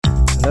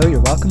Hello,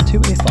 you're welcome to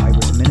If I Were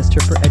the Minister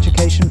for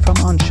Education from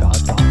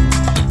Anseo.net.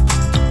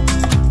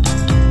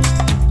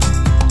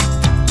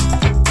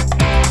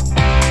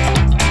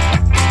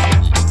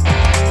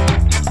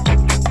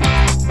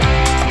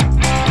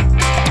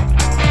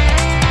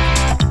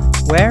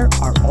 Where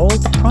are all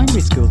the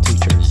primary school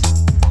teachers?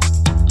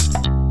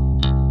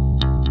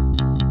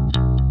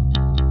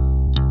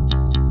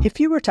 If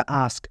you were to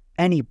ask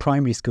any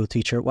primary school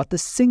teacher what the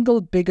single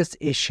biggest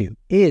issue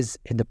is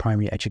in the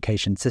primary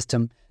education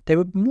system, they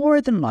would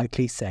more than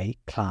likely say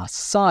class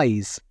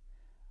size.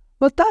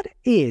 But that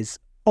is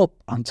up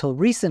until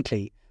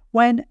recently,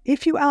 when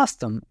if you asked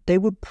them, they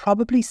would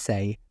probably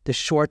say the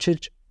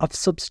shortage of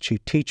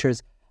substitute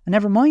teachers, and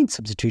never mind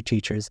substitute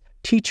teachers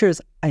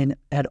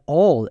at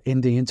all in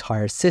the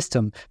entire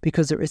system,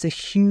 because there is a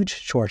huge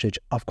shortage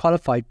of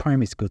qualified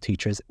primary school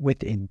teachers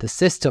within the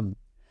system.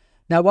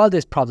 Now, while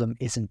this problem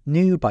isn't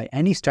new by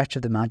any stretch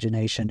of the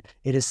imagination,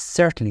 it is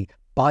certainly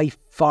by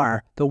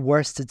far the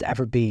worst it's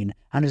ever been,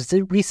 and is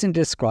recently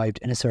described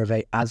in a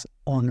survey as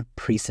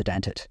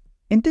unprecedented.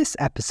 In this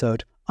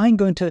episode, I'm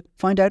going to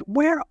find out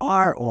where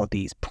are all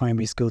these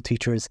primary school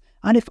teachers,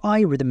 and if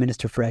I were the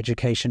Minister for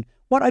Education,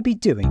 what I'd be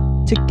doing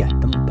to get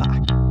them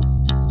back.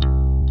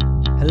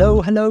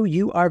 Hello,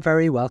 you are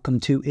very welcome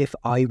to If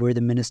I Were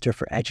the Minister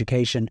for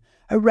Education,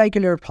 a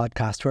regular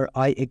podcast where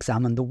I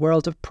examine the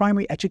world of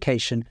primary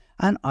education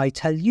and I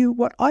tell you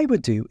what I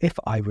would do if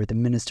I were the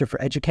Minister for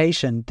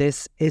Education.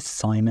 This is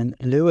Simon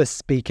Lewis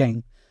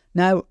speaking.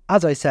 Now,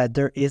 as I said,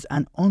 there is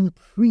an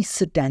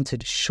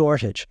unprecedented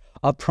shortage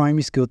of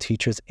primary school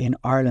teachers in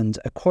Ireland,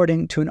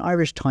 according to an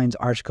Irish Times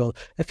article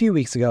a few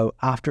weeks ago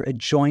after a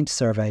joint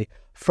survey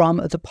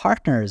from the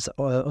partners,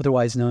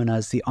 otherwise known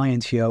as the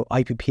INTO,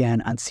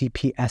 IPPN and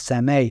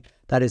CPSMA,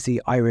 that is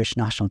the Irish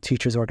National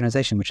Teachers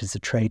Organisation, which is the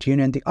trade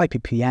union, the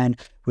IPPN,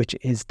 which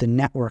is the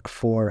network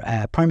for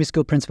primary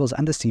school principals,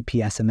 and the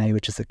CPSMA,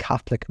 which is the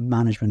Catholic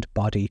management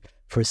body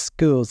for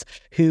schools,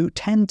 who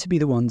tend to be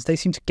the ones, they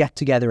seem to get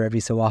together every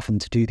so often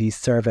to do these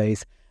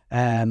surveys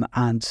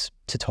and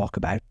to talk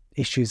about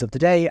issues of the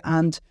day.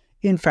 And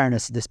in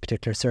fairness, this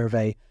particular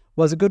survey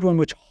was a good one,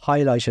 which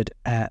highlighted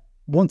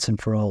once and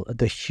for all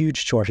the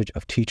huge shortage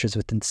of teachers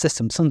within the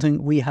system,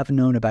 something we have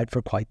known about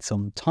for quite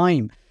some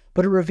time.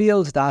 But it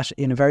revealed that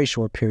in a very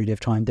short period of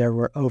time, there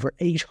were over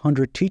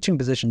 800 teaching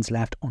positions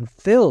left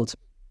unfilled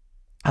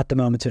at the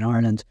moment in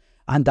Ireland,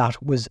 and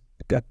that was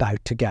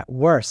about to get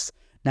worse.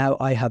 Now,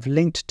 I have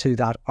linked to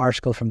that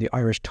article from the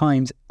Irish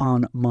Times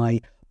on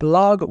my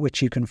blog,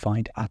 which you can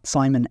find at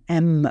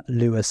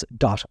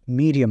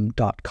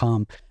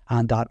simonmlewis.medium.com,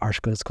 and that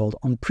article is called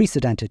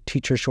Unprecedented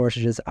Teacher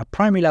Shortages at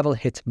Primary Level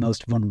Hits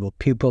Most Vulnerable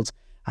Pupils,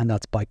 and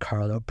that's by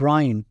Carl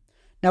O'Brien.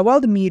 Now,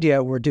 while the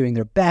media were doing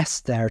their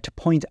best there to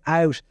point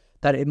out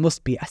that it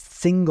must be a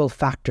single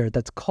factor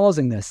that's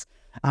causing this,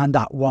 and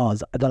that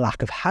was the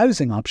lack of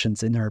housing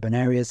options in urban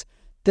areas,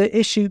 the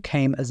issue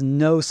came as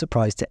no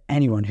surprise to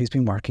anyone who's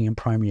been working in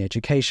primary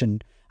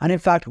education. And in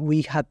fact,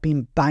 we have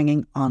been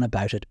banging on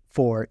about it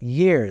for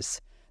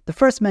years. The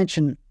first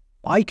mention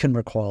I can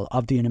recall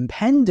of the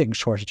impending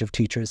shortage of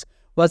teachers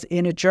was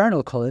in a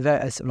journal called,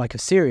 like a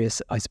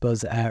serious, I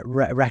suppose,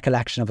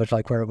 recollection of it,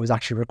 like where it was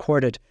actually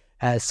recorded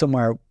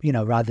somewhere,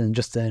 rather than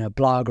just in a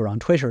blog or on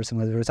Twitter or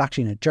somewhere. It was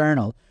actually in a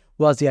journal,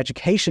 was the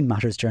Education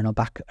Matters journal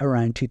back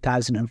around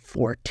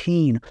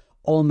 2014,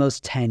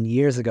 almost 10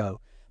 years ago.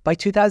 By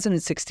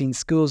 2016,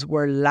 schools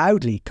were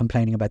loudly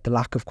complaining about the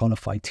lack of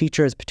qualified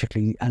teachers,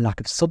 particularly a lack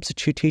of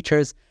substitute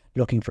teachers,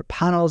 looking for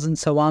panels and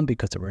so on,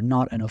 because there were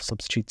not enough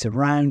substitutes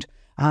around.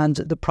 And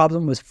the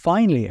problem was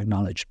finally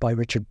acknowledged by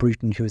Richard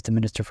Bruton, who was the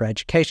Minister for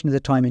Education at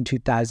the time in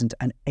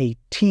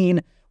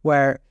 2018,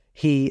 where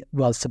he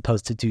was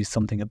supposed to do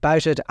something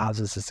about it, as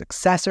was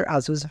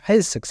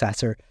his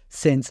successor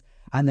since.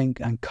 And then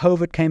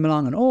COVID came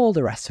along and all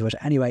the rest of it.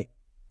 Anyway,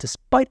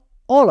 despite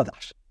all of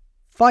that,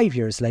 5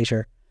 years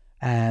later,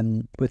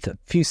 with a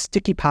few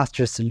sticky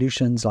pasture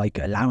solutions like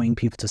allowing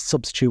people to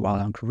substitute while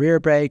on career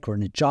break or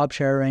in a job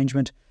share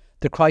arrangement,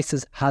 the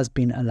crisis has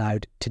been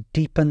allowed to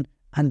deepen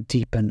and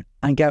deepen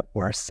and get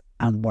worse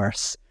and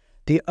worse.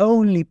 The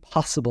only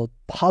possible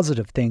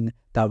positive thing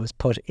that was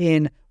put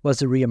in was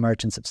the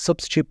re-emergence of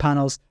substitute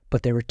panels,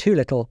 but they were too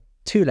little,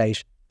 too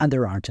late, and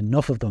there aren't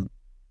enough of them.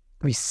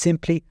 We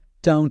simply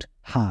don't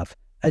have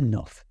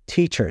enough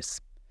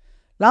teachers.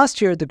 Last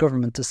year, the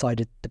government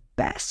decided the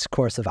best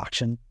course of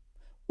action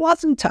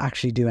wasn't to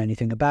actually do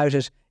anything about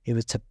it. It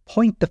was to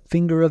point the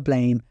finger of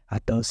blame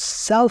at those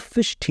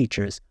selfish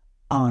teachers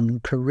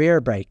on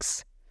career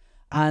breaks.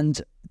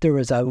 And there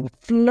was a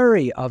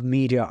flurry of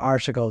media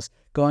articles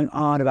going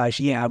on about,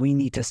 we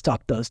need to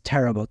stop those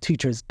terrible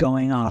teachers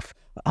going off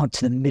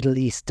onto the Middle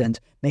East and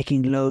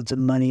making loads of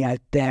money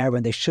out there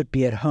when they should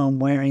be at home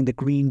wearing the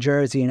green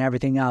jersey and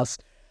everything else.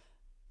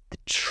 The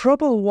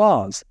trouble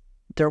was,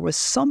 there was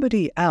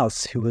somebody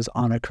else who was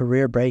on a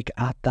career break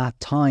at that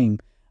time.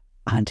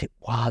 And it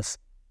was,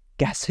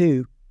 guess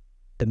who?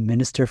 The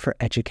Minister for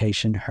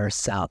Education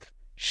herself.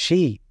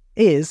 She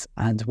is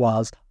and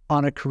was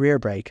on a career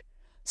break.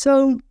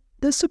 So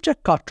the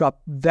subject got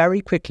dropped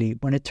very quickly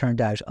when it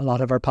turned out a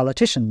lot of our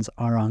politicians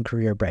are on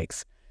career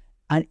breaks.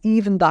 And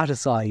even that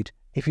aside,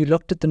 if you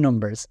looked at the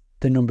numbers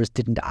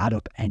didn't add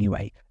up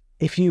anyway.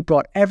 If you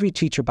brought every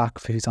teacher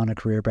back who's on a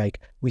career break,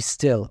 we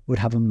still would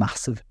have a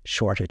massive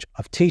shortage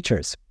of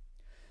teachers.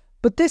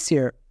 But this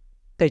year,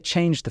 they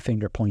changed the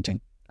finger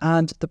pointing,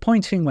 and the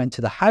pointing went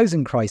to the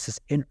housing crisis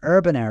in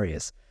urban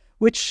areas,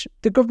 which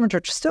the government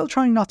are still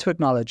trying not to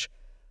acknowledge.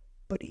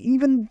 But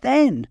even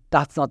then,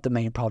 that's not the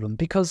main problem,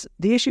 because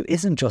the issue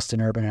isn't just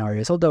in urban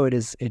areas, although it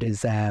is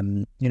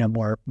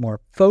more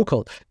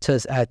focal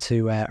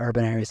to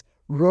urban areas.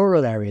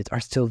 Rural areas are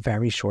still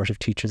very short of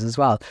teachers as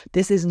well.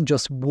 This isn't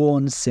just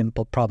one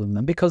simple problem,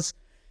 and because,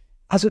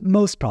 as with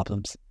most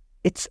problems,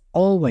 it's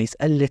always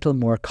a little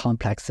more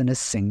complex than a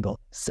single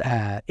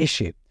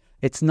issue.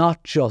 It's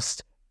not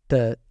just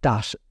that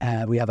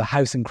we have a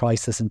housing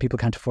crisis and people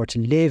can't afford to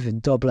live in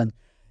Dublin,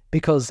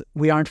 because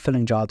we aren't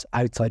filling jobs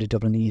outside of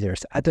Dublin either.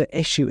 So the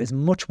issue is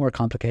much more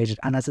complicated.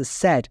 And as I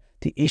said,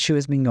 the issue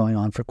has been going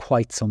on for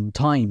quite some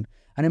time.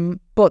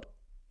 But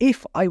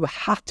if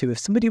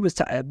somebody was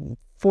to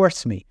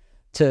force me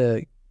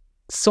to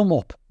sum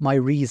up my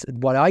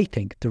reason, what I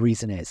think the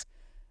reason is,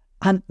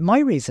 and my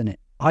reason,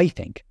 I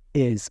think,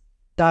 is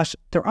that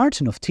there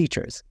aren't enough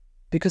teachers,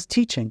 because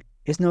teaching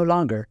is no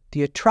longer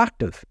the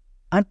attractive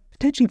and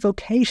potentially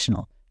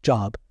vocational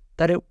job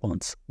that it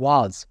once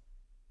was.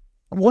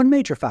 One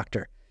major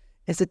factor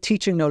is that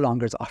teaching no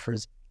longer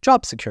offers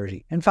job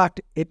security. In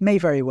fact, it may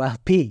very well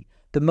be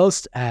the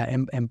most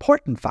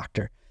important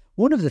factor.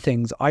 One of the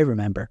things I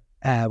remember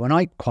when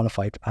I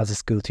qualified as a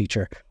school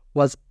teacher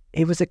was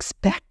it was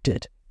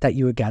expected that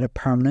you would get a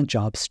permanent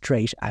job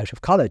straight out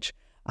of college.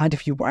 And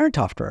if you weren't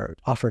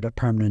offered a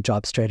permanent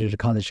job straight out of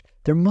college,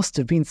 there must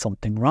have been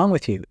something wrong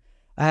with you.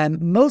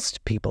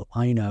 Most people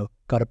I know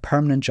got a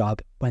permanent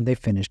job when they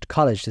finished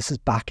college. This is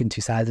back in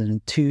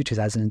 2002,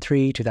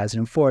 2003,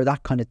 2004,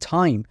 that kind of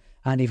time,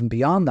 and even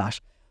beyond that.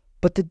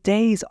 But the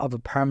days of a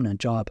permanent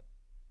job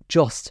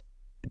just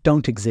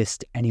don't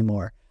exist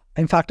anymore.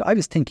 In fact, I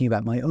was thinking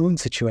about my own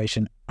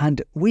situation,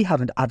 and we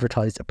haven't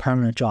advertised a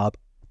permanent job,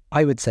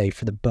 I would say,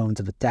 for the bones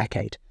of a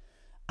decade.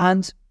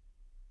 And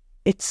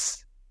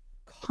it's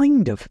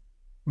kind of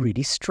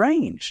really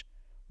strange.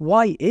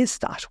 Why is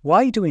that?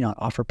 Why do we not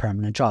offer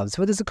permanent jobs?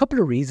 Well, there's a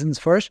couple of reasons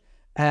for it.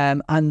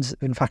 And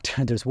in fact,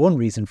 there's one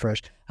reason for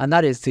it, and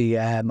that is the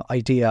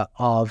idea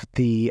of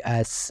the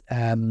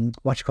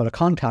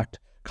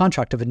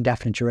contract of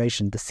indefinite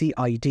duration, the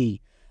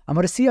CID. And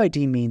what a CID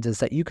means is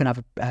that you can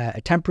have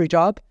a temporary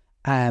job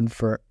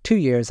for 2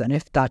 years, and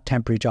if that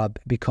temporary job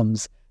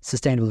becomes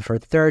sustainable for a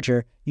third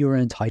year, you are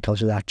entitled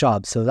to that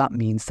job. So that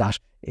means that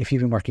if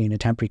you've been working in a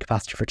temporary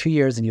capacity for 2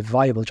 years and your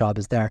viable job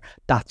is there,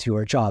 that's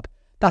your job.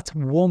 That's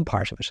one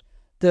part of it.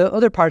 The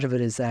other part of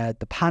it is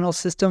the panel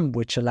system,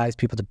 which allows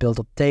people to build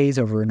up days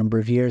over a number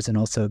of years and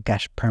also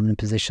get permanent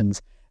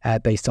positions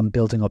based on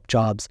building up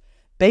jobs.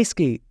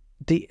 Basically,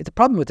 the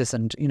problem with this,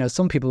 and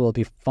some people will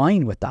be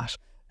fine with that,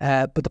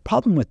 but the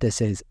problem with this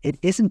is it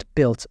isn't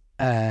built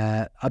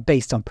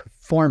based on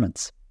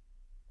performance.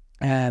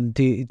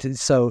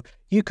 So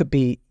you could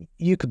be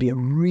a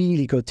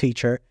really good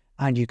teacher,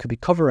 and you could be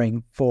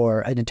covering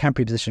for in a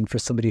temporary position for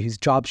somebody who's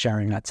job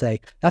sharing, let's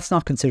say. That's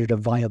not considered a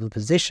viable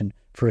position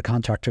for a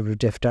contract of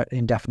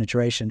indefinite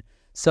duration.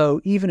 So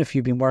even if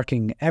you've been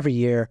working every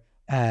year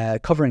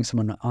covering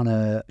someone on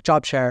a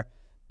job share,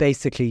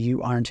 basically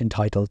you aren't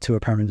entitled to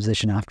a permanent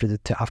position after the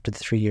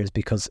 3 years,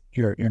 because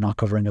you're not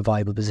covering a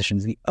viable position.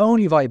 The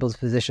only viable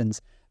positions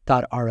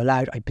that are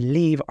allowed, I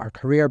believe, are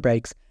career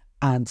breaks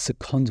and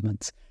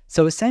secondments.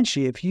 So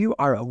essentially, if you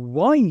are a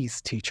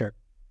wise teacher,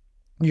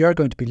 you're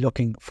going to be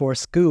looking for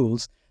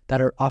schools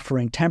that are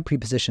offering temporary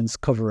positions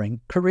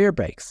covering career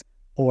breaks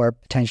or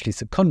potentially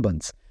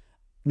secondments.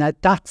 Now,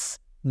 that's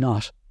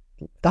not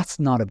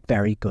a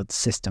very good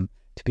system,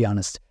 to be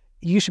honest.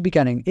 You should be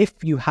getting,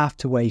 if you have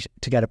to wait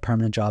to get a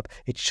permanent job,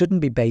 it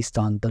shouldn't be based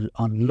on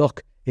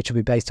luck. It should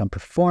be based on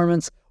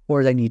performance,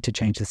 or they need to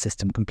change the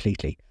system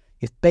completely.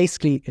 To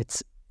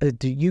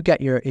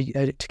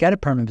get a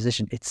permanent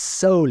position, it's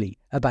solely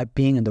about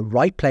being in the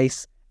right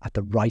place at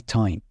the right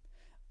time.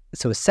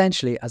 So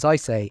essentially, as I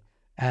say,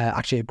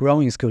 actually a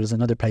growing school is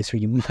another place where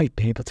you might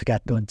be able to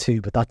get one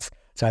too, but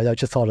I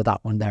just thought of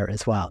that one there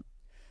as well.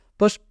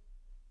 But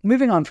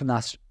moving on from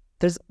that,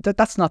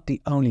 that's not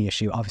the only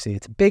issue. Obviously,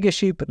 it's a big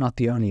issue, but not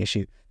the only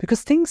issue,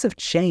 because things have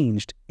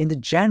changed in the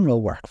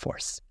general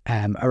workforce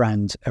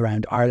around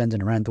Ireland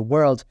and around the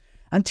world,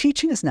 and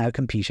teaching is now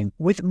competing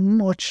with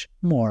much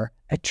more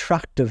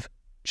attractive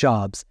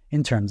jobs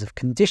in terms of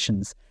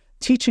conditions.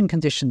 Teaching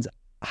conditions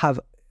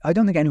I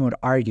don't think anyone would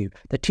argue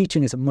that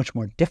teaching is a much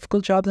more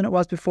difficult job than it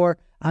was before,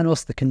 and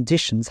also the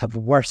conditions have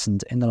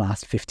worsened in the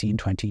last 15,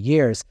 20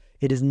 years.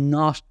 It is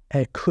not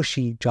a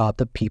cushy job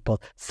that people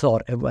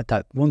thought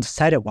that once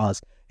said it was.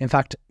 In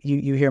fact,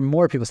 you hear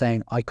more people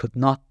saying, I could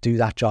not do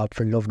that job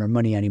for love nor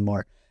money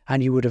anymore.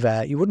 And you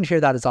wouldn't hear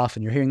that as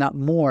often. You're hearing that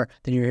more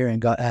than you're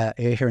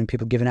hearing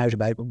people giving out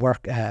about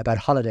work, about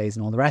holidays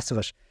and all the rest of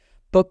it.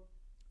 But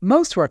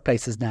most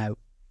workplaces now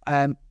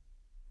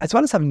as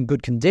well as having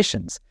good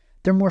conditions,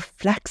 they're more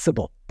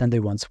flexible than they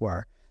once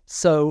were.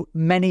 So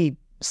many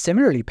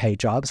similarly paid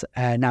jobs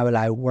now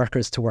allow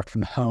workers to work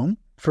from home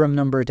for a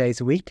number of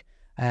days a week.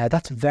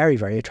 That's very,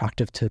 very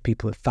attractive to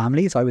people with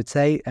families, I would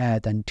say,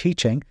 than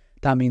teaching.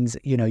 That means,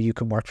 you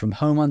can work from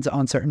home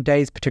on certain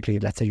days, particularly,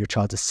 let's say your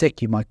child is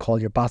sick. You might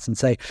call your boss and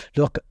say,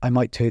 look, I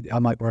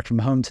might work from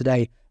home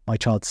today. My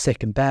child's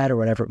sick in bed or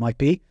whatever it might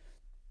be.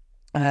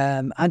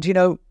 And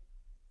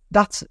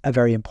that's a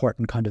very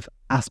important kind of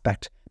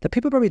aspect that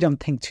people probably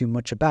don't think too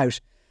much about.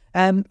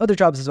 Other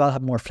jobs as well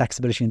have more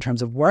flexibility in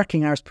terms of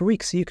working hours per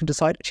week. So you can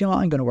decide,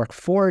 I'm going to work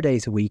 4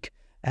 days a week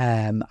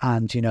and,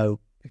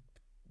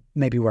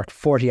 maybe work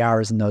 40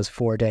 hours in those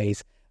 4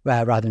 days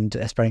rather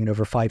than spreading it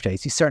over 5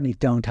 days. You certainly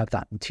don't have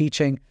that in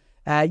teaching.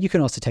 You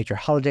can also take your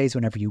holidays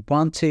whenever you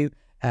want to.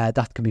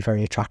 That can be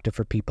very attractive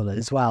for people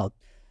as well.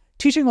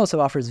 Teaching also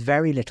offers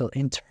very little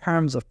in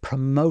terms of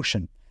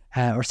promotion.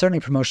 Or certainly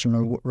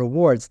promotional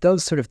rewards.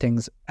 Those sort of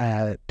things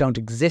don't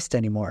exist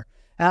anymore.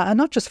 And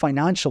not just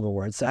financial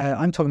rewards.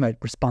 I'm talking about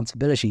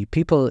responsibility.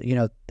 People,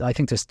 I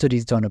think there's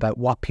studies done about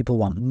what people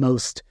want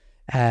most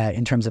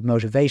in terms of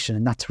motivation,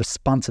 and that's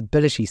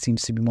responsibility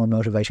seems to be more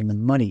motivating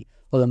than money.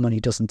 Although money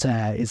doesn't,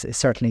 is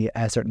certainly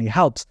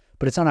helps,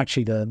 but it's not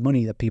actually the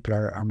money that people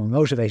are more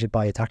motivated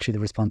by. It's actually the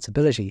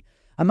responsibility.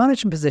 And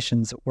management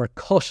positions were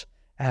cut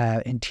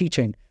in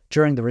teaching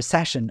during the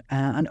recession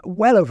and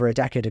well over a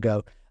decade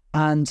ago.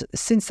 And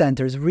since then,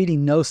 there's really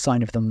no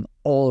sign of them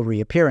all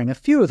reappearing. A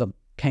few of them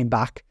came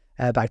back,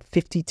 about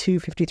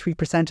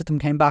 53% of them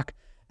came back.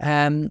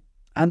 And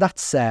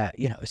that's,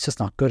 it's just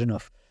not good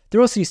enough.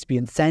 There also used to be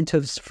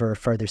incentives for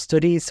further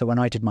studies. So when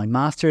I did my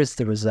master's,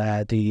 there was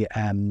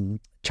the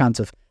chance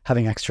of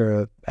having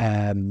extra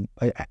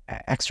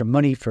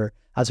money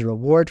as a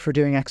reward for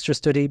doing extra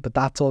study, but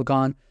that's all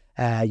gone.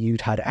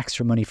 You'd had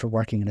extra money for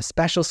working in a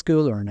special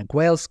school or in a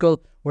Gael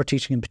school or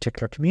teaching in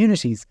particular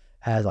communities.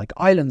 Like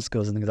island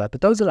schools and things like that.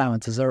 But those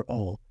allowances are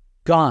all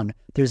gone.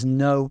 There's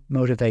no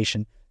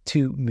motivation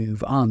to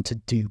move on, to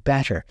do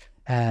better.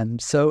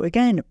 So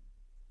again,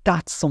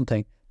 that's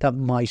something that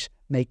might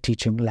make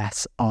teaching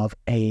less of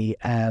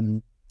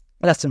an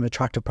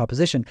attractive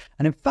proposition.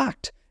 And in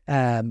fact,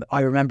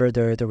 I remember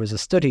there was a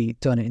study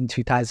done in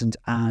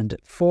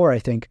 2004, I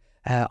think,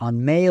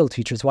 on male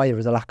teachers, why there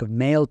was a lack of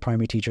male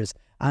primary teachers.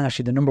 And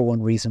actually the number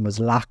one reason was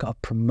lack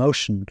of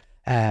promotion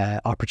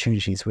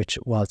opportunities, which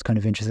was kind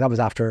of interesting. That was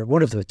after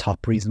one of the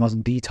top reasons,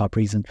 wasn't the top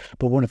reason,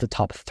 but one of the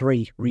top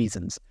 3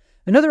 reasons.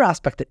 Another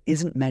aspect that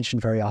isn't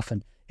mentioned very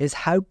often is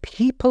how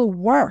people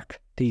work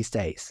these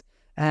days.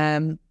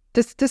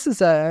 This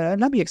is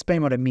let me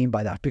explain what I mean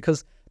by that,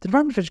 because the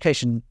Department of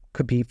Education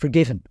could be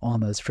forgiven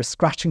almost for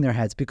scratching their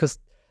heads, because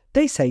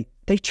they say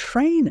they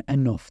train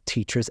enough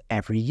teachers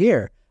every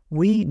year.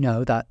 We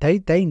know that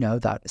they know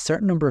that a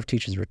certain number of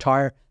teachers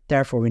retire.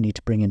 Therefore, we need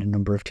to bring in a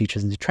number of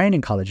teachers into training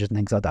colleges and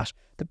things like that.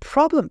 The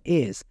problem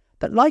is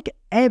that, like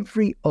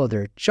every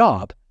other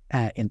job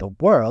in the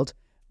world,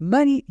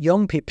 many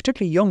young people,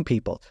 particularly young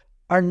people,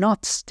 are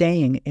not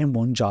staying in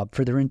one job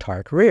for their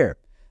entire career.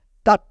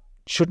 That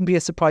shouldn't be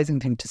a surprising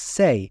thing to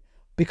say,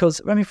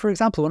 because, for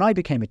example, when I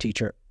became a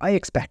teacher, I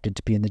expected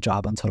to be in the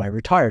job until I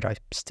retired. I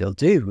still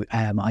do.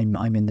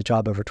 I'm in the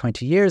job over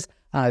 20 years,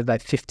 and I have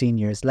about 15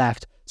 years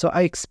left. So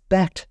I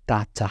expect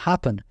that to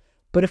happen.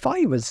 But if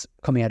I was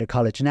coming out of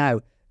college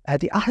now,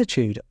 the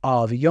attitude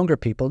of younger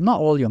people, not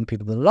all young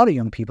people, but a lot of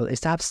young people,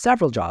 is to have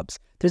several jobs.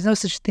 There's no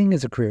such thing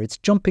as a career. It's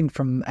jumping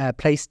from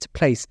place to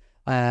place.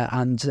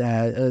 And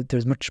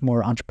there's much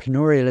more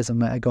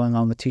entrepreneurialism going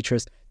on with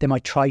teachers. They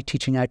might try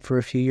teaching out for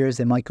a few years.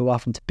 They might go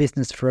off into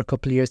business for a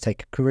couple of years,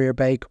 take a career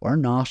break or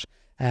not,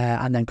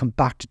 and then come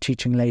back to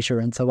teaching later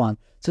and so on.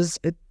 So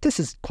this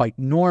is quite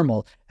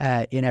normal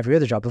in every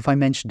other job. If I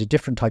mentioned a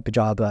different type of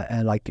job,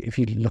 like if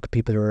you look at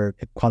people who are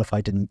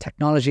qualified in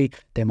technology,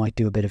 they might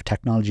do a bit of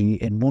technology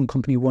in one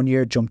company 1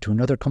 year, jump to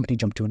another company.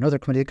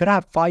 They could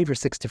have 5 or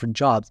 6 different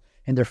jobs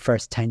in their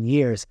first 10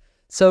 years.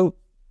 So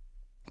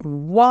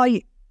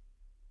why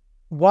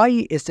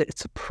is it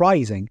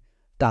surprising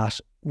that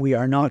we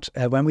are not,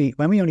 when we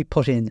only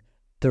put in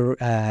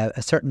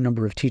a certain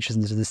number of teachers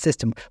into the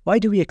system, why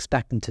do we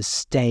expect them to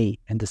stay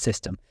in the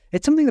system?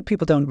 It's something that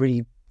people don't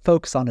really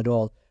focus on at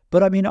all.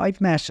 But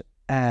I've met,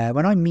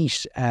 when I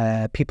meet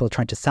people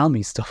trying to sell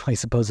me stuff, I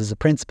suppose, as a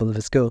principal of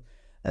a school,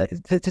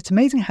 it's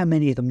amazing how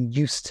many of them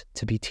used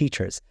to be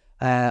teachers.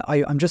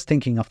 I'm just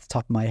thinking off the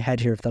top of my head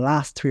here of the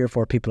last 3 or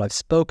 4 people I've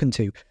spoken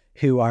to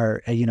who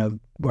are,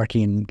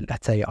 working in,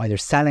 let's say, either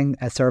selling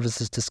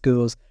services to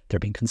schools, they're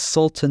being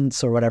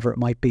consultants or whatever it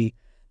might be.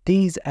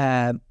 These,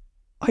 I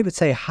would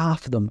say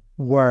half of them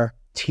were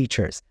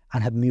teachers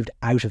and have moved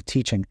out of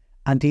teaching.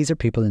 And these are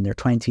people in their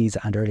 20s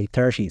and early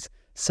 30s.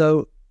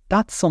 So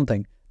that's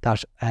something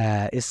that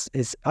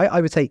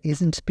I would say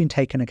isn't been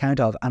taken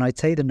account of. And I'd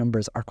say the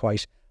numbers are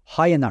quite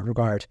high in that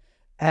regard.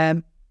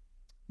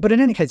 But in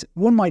any case,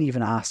 one might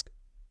even ask,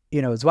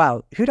 as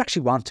well, who'd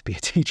actually want to be a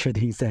teacher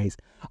these days?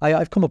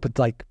 I've come up with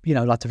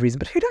lots of reasons,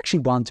 but who'd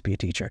actually want to be a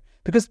teacher?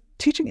 Because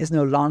teaching is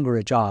no longer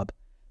a job.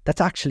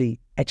 that's actually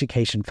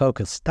education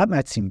focused. That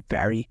might seem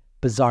very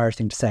bizarre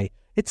thing to say.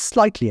 It's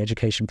slightly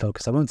education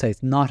focused. I won't say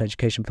it's not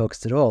education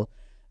focused at all.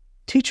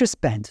 Teachers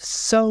spend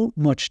so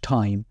much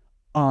time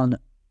on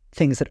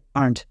things that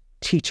aren't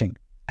teaching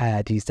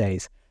these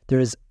days. There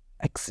is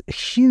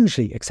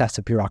hugely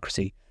excessive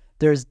bureaucracy.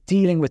 There's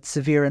dealing with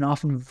severe and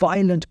often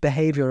violent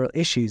behavioural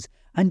issues.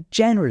 And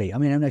generally, I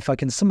mean, if I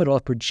can sum it all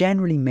up, we're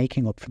generally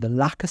making up for the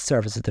lack of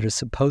services that are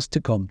supposed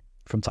to come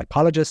from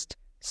psychologists,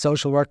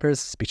 social workers,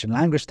 speech and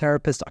language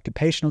therapists,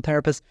 occupational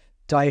therapists,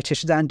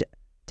 dietitians, and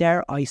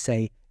dare I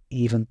say,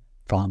 even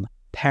from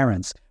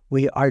parents.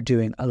 We are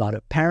doing a lot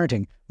of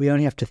parenting. We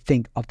only have to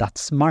think of that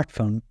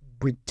smartphone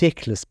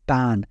ridiculous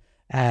ban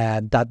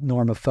that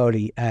Norma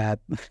Foley, I'm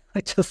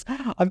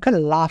kind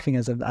of laughing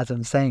as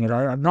I'm saying it.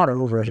 I'm not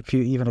over it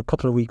even a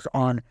couple of weeks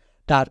on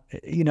that,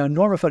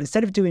 Norma Foley,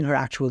 instead of doing her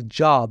actual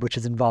job, which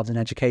is involved in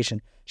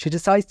education, she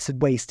decides to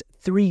waste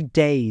 3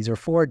 days or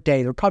 4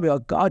 days, or probably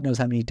God knows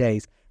how many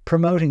days,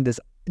 promoting this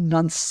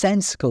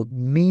nonsensical,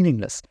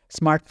 meaningless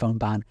smartphone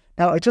ban.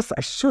 Now, I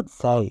should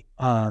say,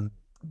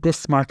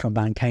 this smartphone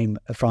ban came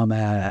from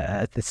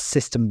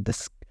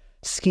this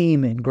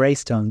scheme in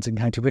Greystones in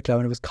County Wicklow,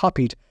 and it was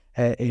copied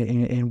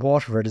in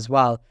Waterford as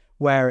well,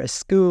 where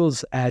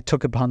schools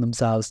took upon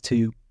themselves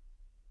to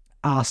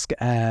ask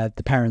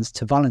the parents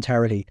to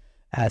voluntarily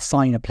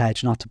sign a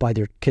pledge not to buy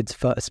their kids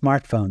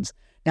smartphones.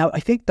 Now, I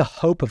think the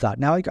hope of that,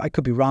 now I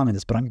could be wrong in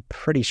this, but I'm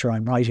pretty sure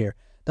I'm right here.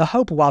 The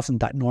hope wasn't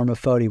that Norma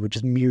Foley would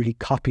just merely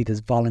copy this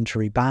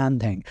voluntary ban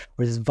thing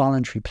or this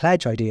voluntary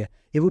pledge idea.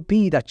 It would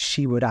be that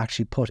she would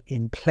actually put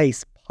in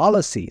place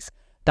policies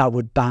that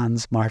would ban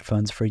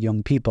smartphones for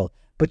young people.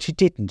 But she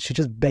didn't. She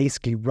just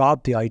basically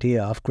robbed the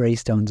idea of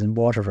Greystones in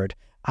Waterford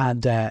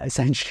and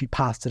essentially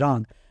passed it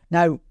on.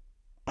 Now,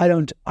 I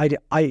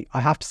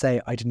have to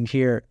say I didn't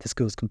hear the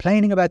schools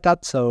complaining about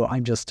that, so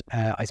I'm just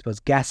I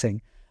suppose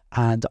guessing.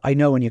 And I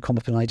know when you come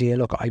up with an idea,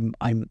 look, I'm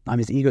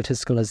as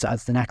egotistical as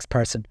the next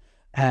person.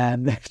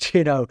 When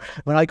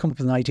I come up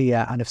with an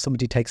idea, and if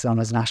somebody takes it on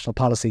as national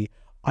policy,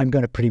 I'm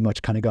going to pretty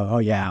much kind of go, oh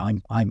yeah,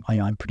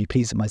 I'm pretty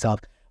pleased with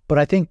myself. But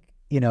I think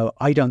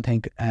I don't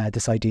think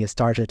this idea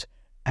started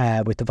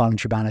with the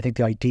voluntary ban. I think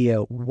the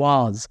idea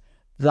was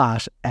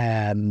that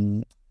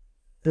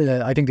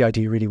I think the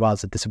idea really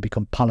was that this would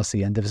become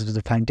policy, and this was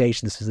the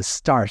foundation, this was the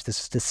start, this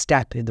was the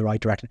step in the right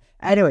direction.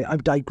 Anyway, I'm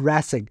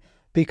digressing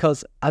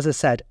because, as I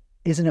said,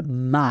 isn't it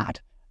mad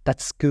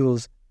that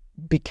schools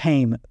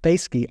became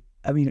basically,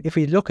 I mean, if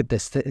we look at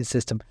this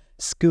system,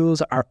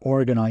 schools are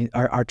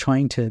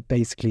trying to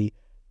basically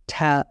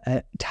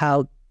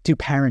do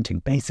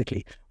parenting,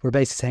 basically. We're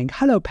basically saying,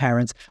 hello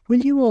parents, will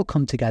you all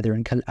come together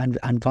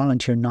and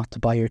volunteer not to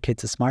buy your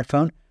kids a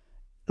smartphone?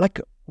 Like,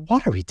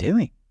 what are we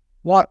doing?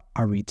 What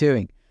are we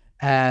doing?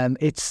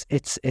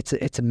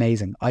 It's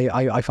amazing.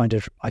 I find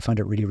it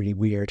really, really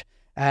weird.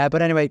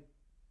 But anyway,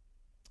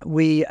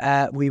 we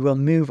will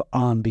move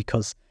on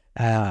because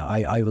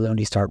I will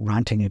only start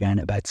ranting again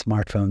about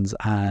smartphones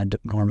and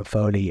Norma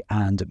Foley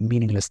and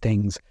meaningless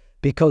things,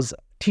 because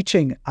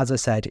teaching, as I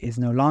said, is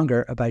no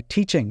longer about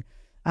teaching.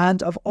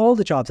 And of all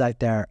the jobs out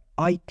there,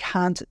 I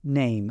can't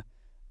name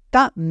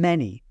that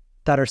many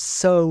that are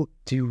so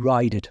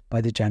derided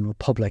by the general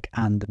public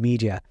and the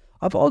media.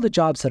 Of all the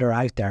jobs that are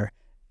out there,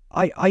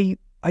 I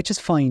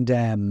just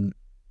find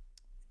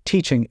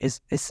teaching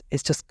is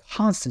just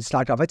constant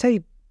slack off. I'd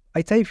say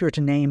if you were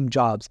to name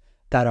jobs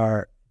that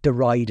are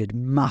derided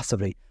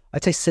massively,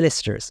 I'd say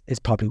solicitors is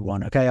probably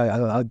one. Okay,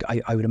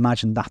 I would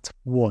imagine that's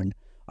one.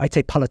 I'd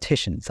say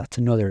politicians, that's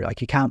another.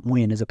 Like, you can't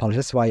win as a politician.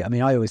 That's why, I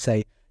mean, I always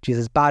say, geez,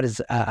 as bad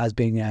as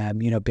being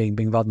being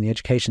involved in the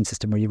education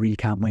system where you really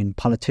can't win,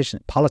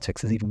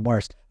 politics is even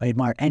worse. I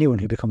admire anyone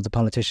who becomes a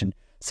politician.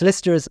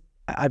 Solicitors,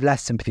 I've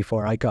less sympathy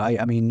for.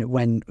 I mean,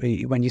 when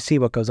you see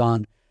what goes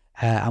on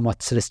and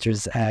what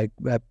solicitors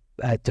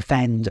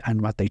defend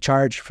and what they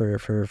charge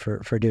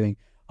for doing,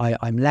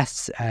 I'm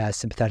less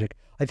sympathetic.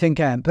 I think,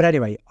 but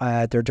anyway,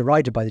 they're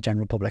derided by the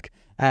general public,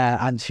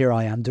 and here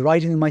I am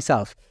deriding them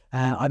myself.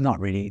 I'm not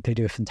really. They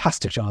do a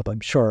fantastic job, I'm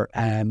sure,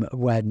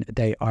 when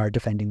they are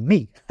defending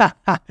me.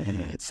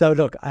 So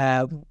look,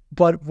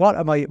 but where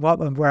am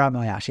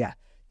I at? Yeah,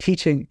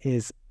 teaching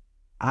is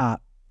a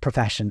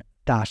profession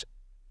that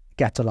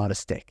gets a lot of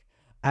stick.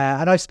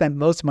 And I've spent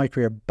most of my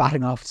career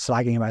batting off,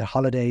 slagging about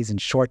holidays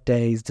and short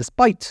days,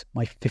 despite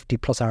my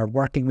 50+ hour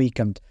working week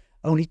and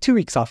only 2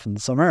 weeks off in the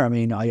summer. I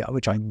mean,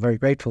 which I'm very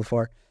grateful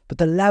for. But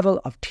the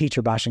level of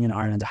teacher bashing in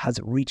Ireland has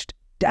reached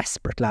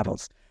desperate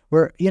levels.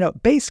 Where,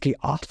 basically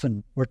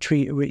often we're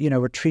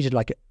treated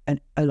like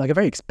a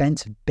very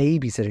expensive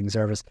babysitting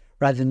service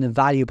rather than a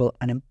valuable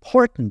and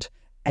important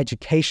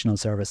educational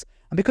service.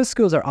 And because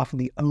schools are often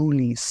the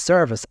only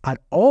service at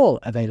all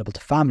available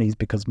to families,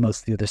 because most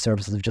of the other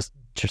services have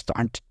just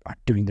aren't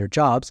doing their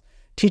jobs,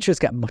 teachers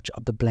get much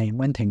of the blame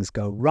when things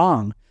go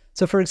wrong.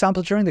 So, for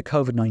example, during the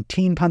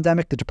COVID-19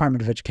 pandemic, the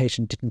Department of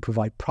Education didn't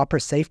provide proper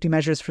safety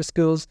measures for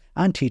schools,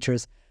 and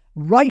teachers,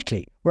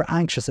 rightly, were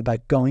anxious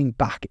about going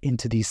back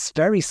into these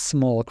very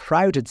small,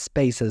 crowded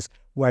spaces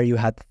where you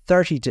had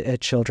 30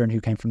 children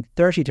who came from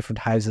 30 different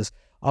houses,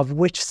 of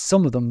which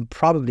some of them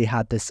probably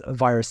had this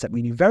virus that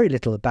we knew very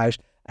little about.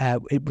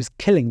 It was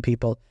killing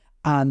people,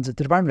 and the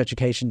Department of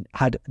Education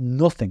had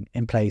nothing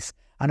in place.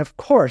 And of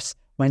course,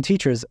 when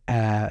teachers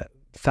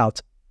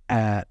felt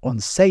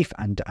unsafe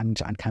and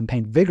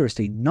campaigned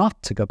vigorously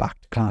not to go back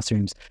to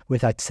classrooms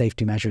without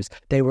safety measures,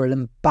 they were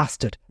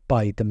lambasted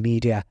by the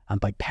media and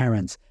by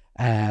parents,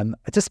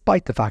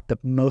 despite the fact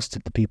that most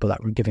of the people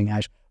that were giving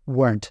out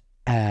weren't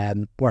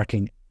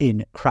working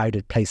in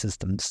crowded places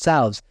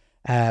themselves.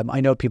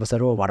 I know people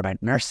said, oh, what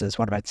about nurses?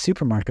 What about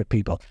supermarket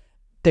people?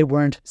 They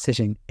weren't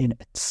sitting in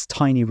a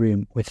tiny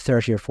room with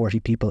 30 or 40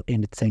 people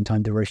in at the same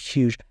time. They were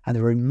huge, and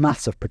there were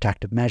massive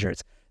protective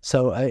measures.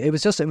 So it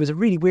was a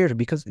really weird,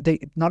 because they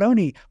not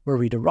only were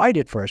we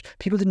derided for it,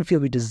 people didn't feel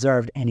we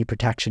deserved any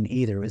protection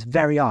either. It was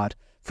very odd.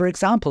 For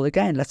example,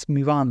 again, let's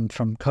move on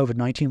from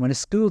COVID-19. When a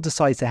school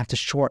decides they have to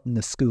shorten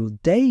the school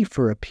day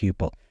for a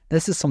pupil,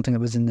 this is something that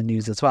was in the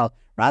news as well.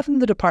 Rather than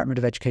the Department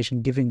of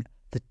Education giving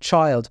the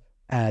child,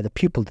 the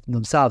pupil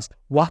themselves,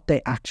 what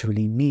they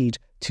actually need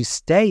to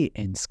stay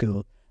in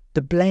school,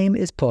 the blame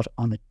is put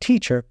on a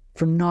teacher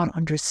for not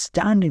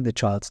understanding the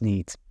child's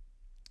needs.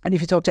 And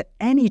if you talk to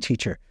any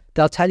teacher,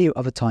 they'll tell you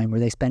of a time where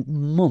they spent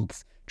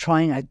months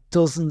trying out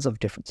dozens of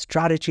different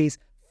strategies,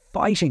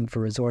 fighting for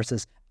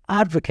resources,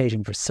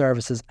 advocating for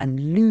services,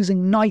 and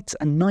losing nights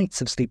and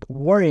nights of sleep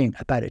worrying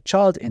about a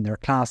child in their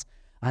class,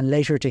 and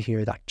later to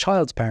hear that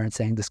child's parents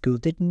saying the school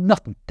did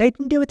nothing, they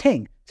didn't do a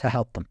thing to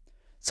help them.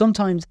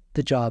 Sometimes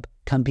the job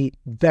can be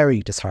very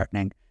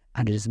disheartening,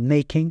 and it is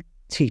making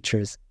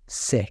teachers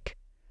sick.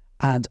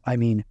 And I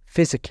mean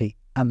physically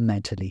and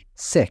mentally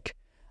sick.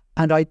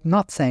 And I'm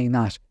not saying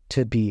that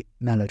to be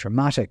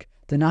melodramatic.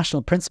 The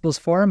National Principals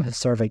Forum has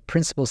surveyed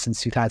principals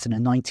since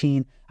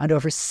 2019, and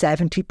over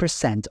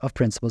 70% of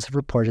principals have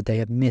reported they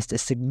have missed a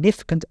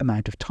significant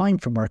amount of time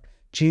from work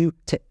due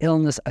to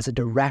illness as a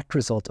direct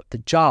result of the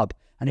job.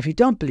 And if you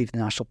don't believe the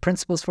National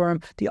Principals Forum,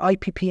 the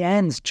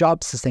IPPN's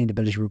Job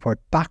Sustainability Report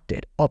backed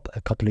it up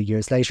a couple of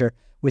years later,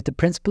 with the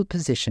principal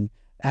position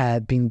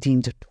being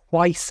deemed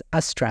twice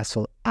as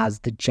stressful as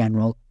the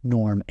general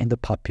norm in the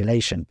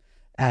population.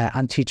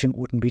 And teaching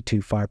wouldn't be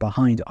too far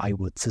behind, I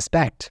would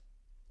suspect.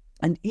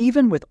 And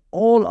even with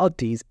all of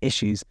these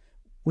issues,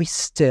 we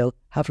still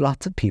have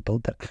lots of people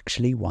that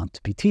actually want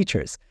to be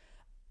teachers.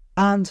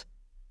 And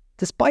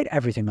despite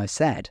everything I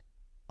said,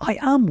 I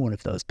am one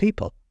of those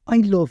people. I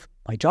love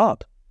my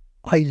job.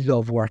 I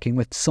love working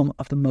with some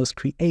of the most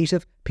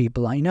creative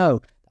people I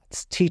know.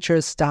 That's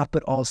teachers, staff,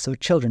 but also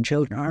children.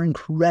 Children are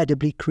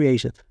incredibly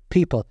creative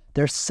people.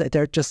 They're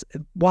just,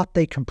 what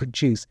they can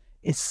produce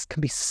can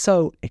be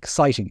so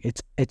exciting.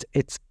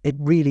 It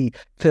really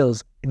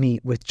fills me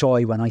with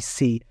joy when I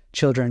see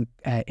children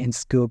in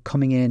school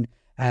coming in,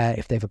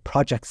 if they have a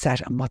project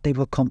set, and what they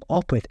will come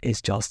up with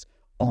is just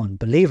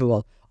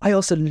unbelievable. I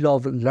also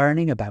love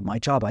learning about my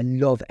job. I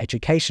love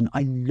education.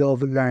 I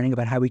love learning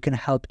about how we can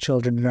help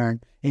children learn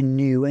in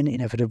new and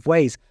innovative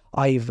ways.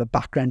 I have a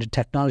background in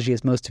technology,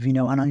 as most of you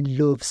know, and I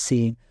love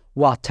seeing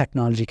what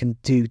technology can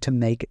do to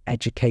make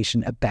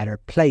education a better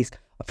place.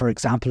 For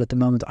example, at the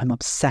moment, I'm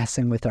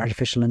obsessing with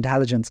artificial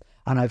intelligence,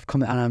 and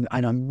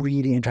I'm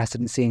really interested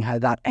in seeing how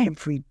that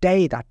every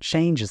day that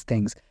changes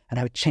things and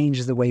how it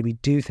changes the way we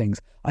do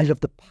things. I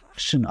love the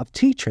passion of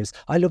teachers.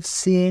 I love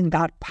seeing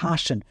that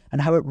passion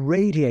and how it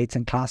radiates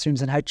in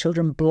classrooms and how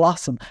children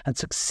blossom and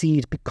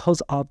succeed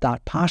because of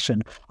that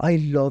passion. I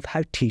love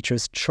how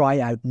teachers try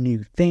out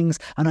new things,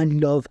 and I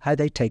love how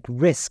they take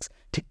risks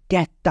to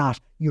get that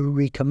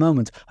eureka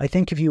moment. I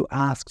think if you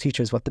ask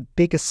teachers what the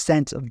biggest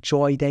sense of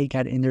joy they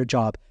get in their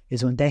job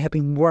is when they have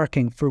been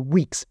working for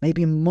weeks,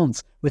 maybe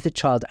months, with a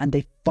child, and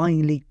they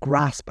finally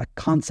grasp a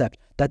concept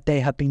that they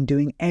have been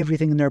doing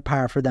everything in their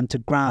power for them to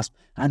grasp.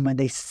 And when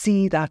they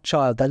see that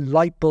child, the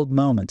light bulb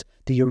moment,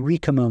 the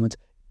eureka moment,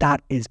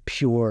 that is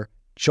pure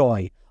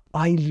joy.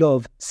 I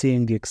love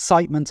seeing the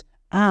excitement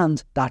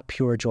and that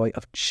pure joy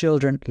of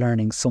children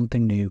learning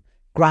something new,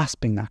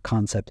 grasping that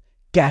concept,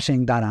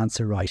 getting that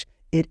answer right.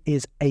 It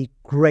is a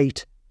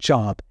great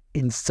job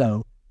in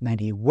so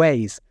many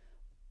ways.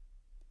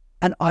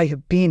 And I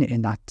have been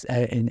in that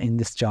in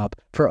this job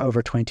for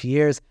over 20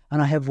 years,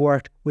 and I have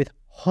worked with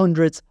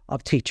hundreds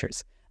of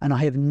teachers, and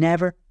I have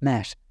never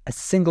met a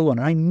single one.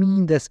 And I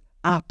mean this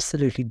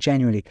absolutely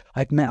genuinely.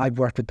 I've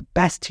worked with the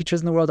best teachers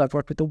in the world. I've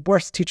worked with the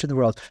worst teacher in the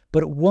world.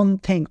 But one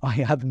thing I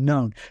have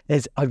known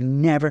is I've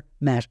never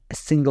met a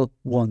single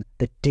one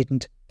that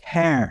didn't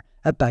care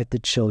about the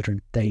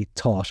children they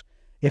taught.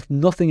 If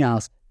nothing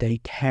else, they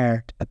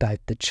cared about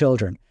the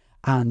children.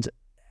 And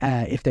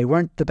if they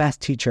weren't the best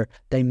teacher,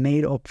 they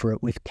made up for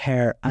it with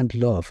care and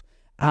love.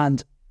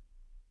 And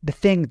the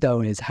thing,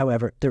 though, is,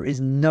 however, there is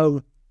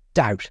no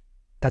doubt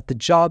that the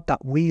job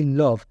that we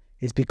love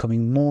is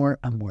becoming more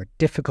and more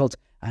difficult.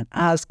 And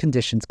as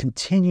conditions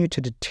continue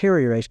to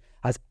deteriorate,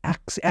 as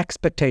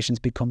expectations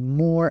become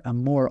more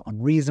and more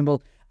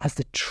unreasonable, as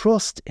the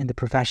trust in the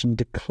profession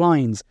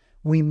declines,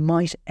 we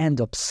might end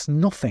up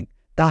snuffing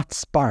that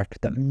spark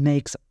that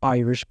makes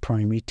Irish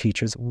primary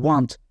teachers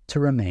want to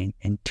remain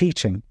in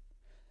teaching.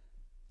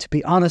 To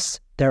be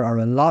honest, there are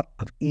a lot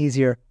of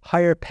easier,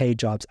 higher paid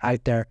jobs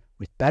out there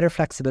with better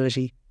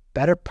flexibility,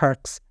 better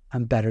perks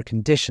and better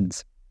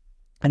conditions.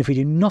 And if we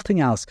do nothing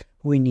else,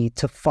 we need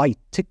to fight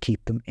to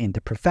keep them in the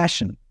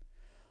profession.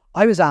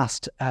 I was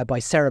asked by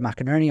Sarah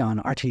McInerney on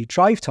RTE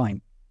Drive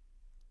Time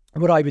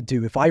what I would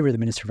do if I were the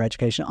Minister for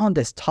Education on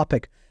this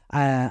topic.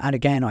 And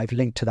again, I've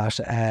linked to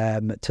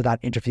that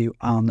interview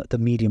on the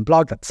Medium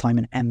blog. That's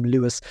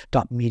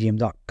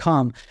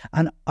simonmlewis.medium.com.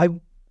 And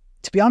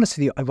to be honest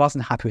with you, I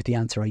wasn't happy with the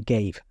answer I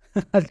gave.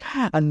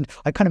 And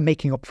I'm kind of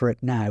making up for it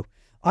now.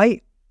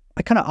 I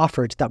kind of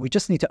offered that we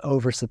just need to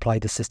oversupply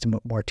the system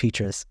with more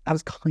teachers. That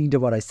was kind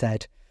of what I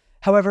said.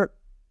 However,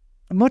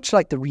 much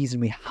like the reason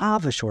we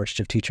have a shortage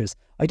of teachers,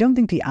 I don't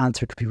think the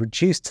answer could be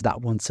reduced to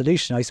that one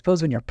solution. I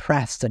suppose when you're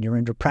pressed and you're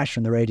under pressure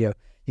on the radio,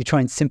 you try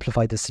and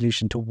simplify the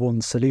solution to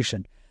one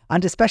solution.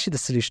 And especially the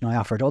solution I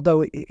offered,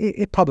 although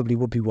it probably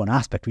would be one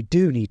aspect, we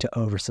do need to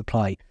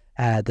oversupply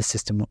the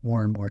system with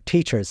more and more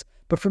teachers.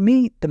 But for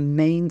me, the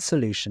main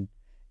solution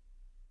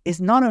is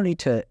not only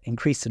to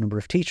increase the number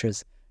of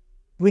teachers,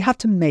 we have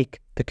to make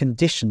the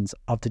conditions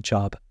of the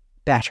job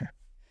better.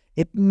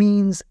 It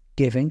means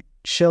giving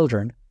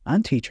children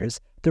and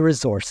teachers the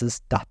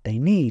resources that they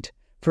need.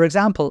 For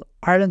example,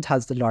 Ireland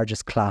has the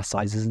largest class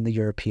sizes in the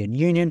European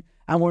Union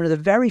and one of the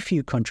very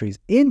few countries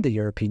in the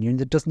European Union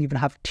that doesn't even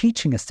have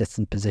teaching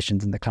assistant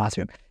positions in the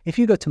classroom. If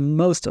you go to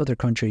most other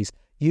countries,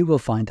 you will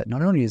find that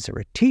not only is there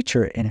a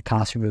teacher in a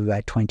classroom of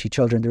about 20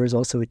 children, there is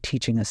also a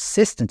teaching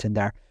assistant in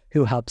there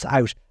who helps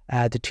out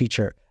the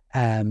teacher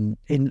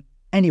in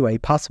any way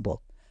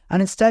possible.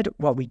 And instead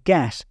what we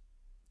get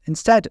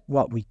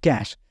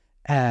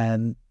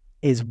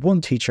is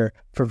one teacher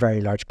for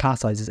very large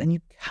class sizes, and you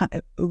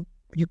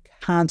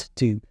can't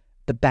do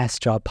the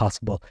best job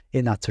possible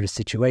in that sort of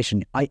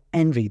situation. I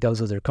envy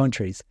those other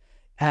countries.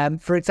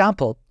 For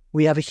example,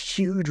 we have a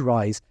huge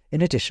rise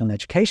in additional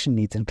education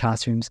needs in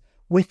classrooms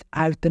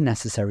without the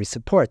necessary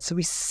support. So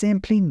we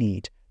simply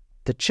need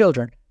the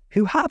children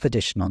who have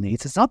additional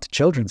needs. It's not the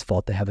children's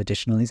fault they have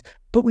additional needs,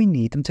 but we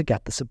need them to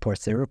get the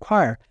supports they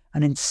require.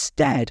 And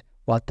instead,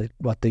 what the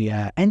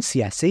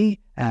NCSE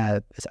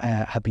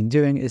have been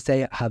doing is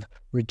they have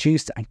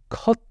reduced and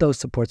cut those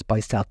supports by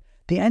stealth.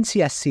 The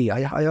NCSE,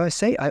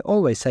 I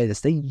always say this,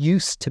 they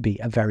used to be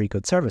a very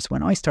good service.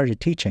 When I started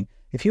teaching,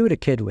 if you had a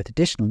kid with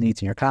additional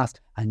needs in your class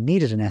and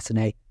needed an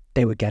SNA,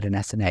 they would get an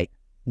SNA.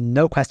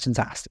 No questions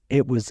asked.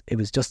 It was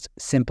just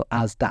simple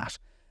as that.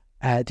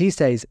 These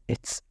days,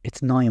 it's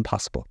nigh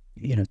impossible,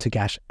 to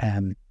get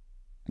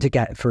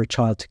for a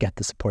child to get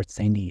the supports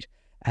they need.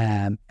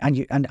 And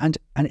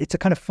it's a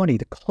kind of funny.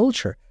 The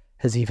culture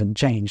has even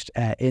changed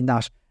in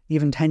that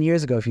even 10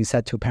 years ago, if you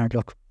said to a parent,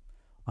 "Look,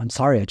 I'm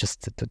sorry,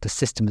 the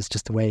system is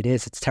just the way it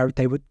is. It's terrible,"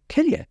 they would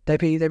kill you. They'd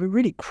be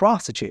really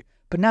cross at you.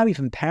 But now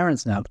even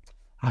parents know,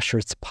 sure,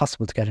 it's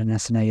possible to get an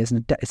SNA,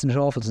 isn't it? Isn't it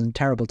awful? Isn't it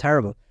terrible?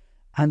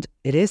 And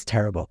it is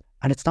terrible,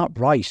 and it's not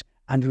right,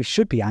 and we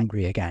should be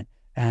angry again.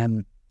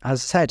 As I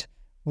said,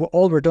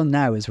 all we're done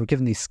now is we're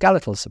given these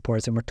skeletal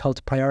supports and we're told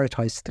to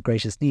prioritise the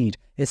greatest need.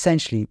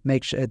 Essentially,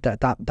 make sure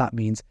that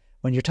means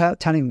when you're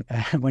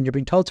when you're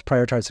being told to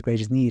prioritise the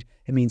greatest need,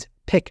 it means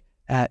pick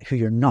who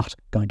you're not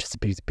going to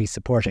be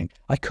supporting.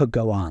 I could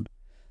go on.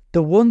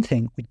 The one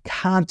thing we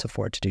can't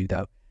afford to do,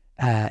 though,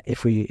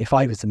 if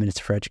I was the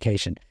Minister for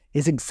Education,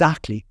 is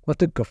exactly what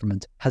the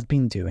government has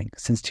been doing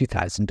since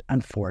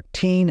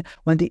 2014,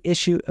 when the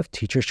issue of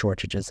teacher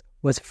shortages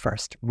was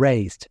first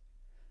raised.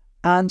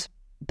 And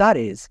that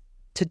is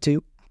to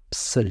do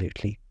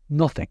absolutely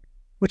nothing,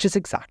 which is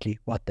exactly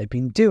what they've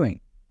been doing.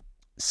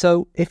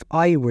 So if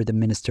I were the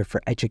Minister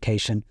for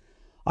Education,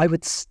 I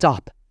would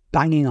stop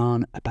banging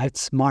on about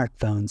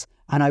smartphones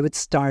and I would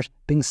start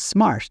being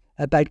smart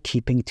about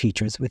keeping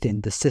teachers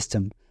within the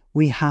system.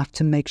 We have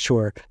to make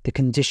sure the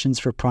conditions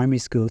for primary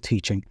school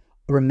teaching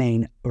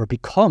remain or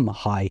become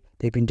high.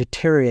 They've been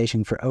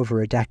deteriorating for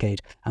over a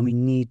decade and we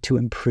need to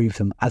improve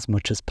them as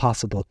much as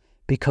possible,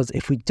 because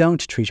if we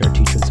don't treat our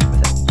teachers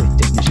with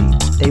dignity,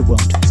 they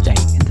won't stay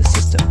in the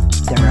system.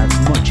 There are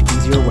much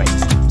easier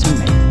ways